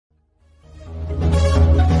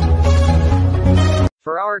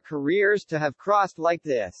For our careers to have crossed like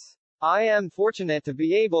this. I am fortunate to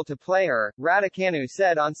be able to play her, Raducanu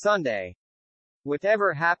said on Sunday.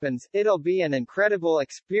 Whatever happens, it'll be an incredible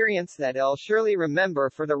experience that I'll surely remember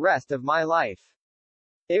for the rest of my life.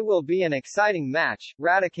 It will be an exciting match,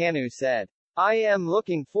 Raducanu said. I am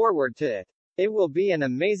looking forward to it. It will be an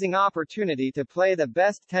amazing opportunity to play the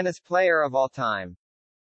best tennis player of all time.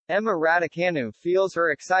 Emma Raducanu feels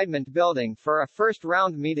her excitement building for a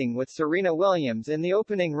first-round meeting with Serena Williams in the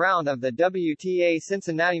opening round of the WTA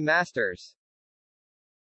Cincinnati Masters.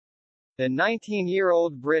 The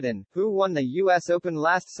 19-year-old Briton, who won the U.S. Open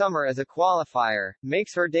last summer as a qualifier,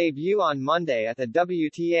 makes her debut on Monday at the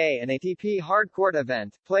WTA and ATP hardcourt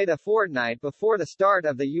event, played a fortnight before the start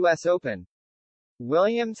of the U.S. Open.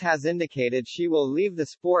 Williams has indicated she will leave the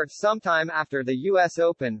sport sometime after the U.S.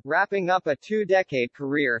 Open, wrapping up a two-decade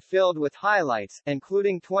career filled with highlights,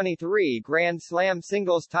 including 23 Grand Slam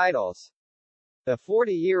singles titles. The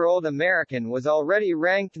 40-year-old American was already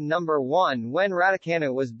ranked number 1 when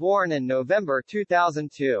Raducanu was born in November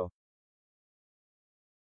 2002.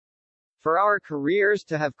 For our careers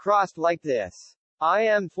to have crossed like this. I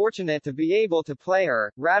am fortunate to be able to play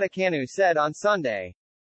her, Raducanu said on Sunday.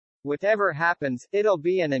 Whatever happens, it'll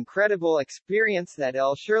be an incredible experience that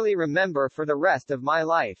I'll surely remember for the rest of my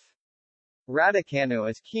life. Raducanu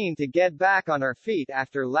is keen to get back on her feet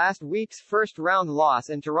after last week's first-round loss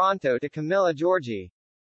in Toronto to Camila Giorgi.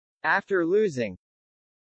 After losing,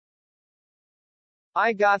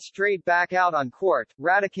 I got straight back out on court,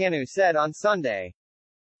 Raducanu said on Sunday.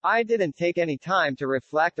 I didn't take any time to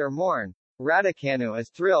reflect or mourn. Raducanu is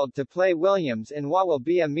thrilled to play Williams in what will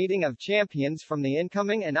be a meeting of champions from the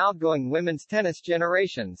incoming and outgoing women's tennis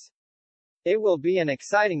generations. It will be an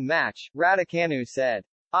exciting match, Raducanu said.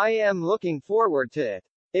 I am looking forward to it.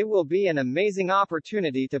 It will be an amazing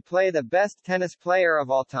opportunity to play the best tennis player of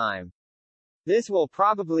all time. This will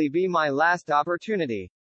probably be my last opportunity.